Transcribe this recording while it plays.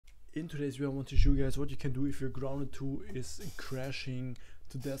In today's video I want to show you guys what you can do if your Grounded 2 is crashing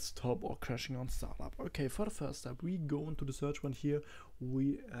to desktop or crashing on startup. Okay, for the first step we go into the search bar here,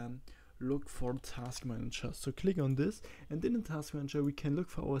 we look for Task Manager. So click on this, and in the Task Manager we can look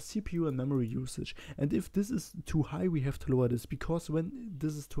for our CPU and memory usage, and if this is too high we have to lower this, because when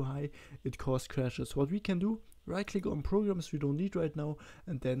this is too high it causes crashes. What we can do, right click on programs we don't need right now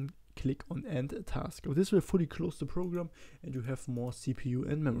and then click on End Task. This will fully close the program and you have more CPU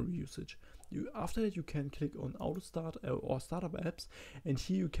and memory usage. After that you can click on Auto Start or Startup Apps, and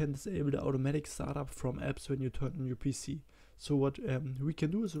here you can disable the automatic startup from apps when you turn on your PC. So what we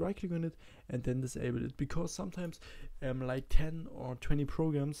can do is right click on it and then disable it, because sometimes like 10 or 20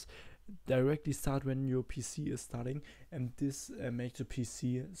 programs directly start when your PC is starting, and this makes the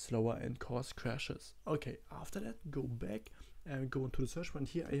PC slower and cause crashes. Okay, after that go back and go into the search bar, and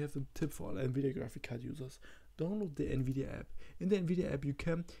here I have a tip for all Nvidia graphic card users. Download the Nvidia app. In the Nvidia app you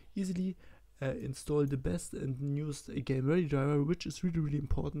can easily install the best and newest game ready driver, which is really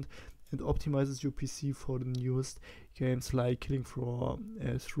important and optimizes your PC for the newest games like Killing Floor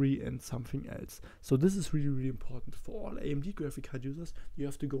 3 and something else. So this is really important for all AMD graphic card users. You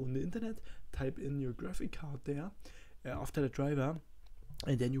have to go on the internet, type in your graphic card there after the driver,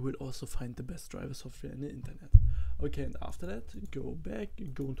 and then you will also find the best driver software in the internet. Okay, and after that go back,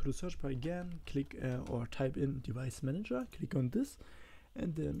 go into the search bar again, click or type in Device Manager, click on this,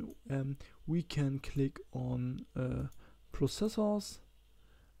 and then we can click on processors,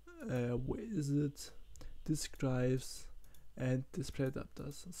 where is it, disk drives and display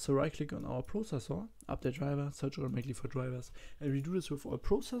adapters. So right click on our processor, update driver, search automatically for drivers, and we do this with all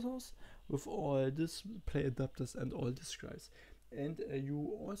processors, with all display adapters and all disk drives. And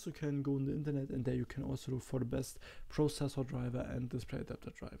you also can go on the internet, and there you can also look for the best processor driver and display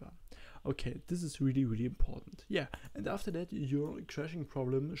adapter driver. Okay, this is really important. Yeah, and after that your crashing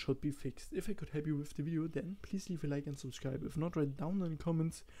problem should be fixed. If I could help you with the video, then please leave a like and subscribe. If not, write down in the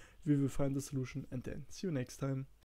comments, we will find the solution, and then see you next time.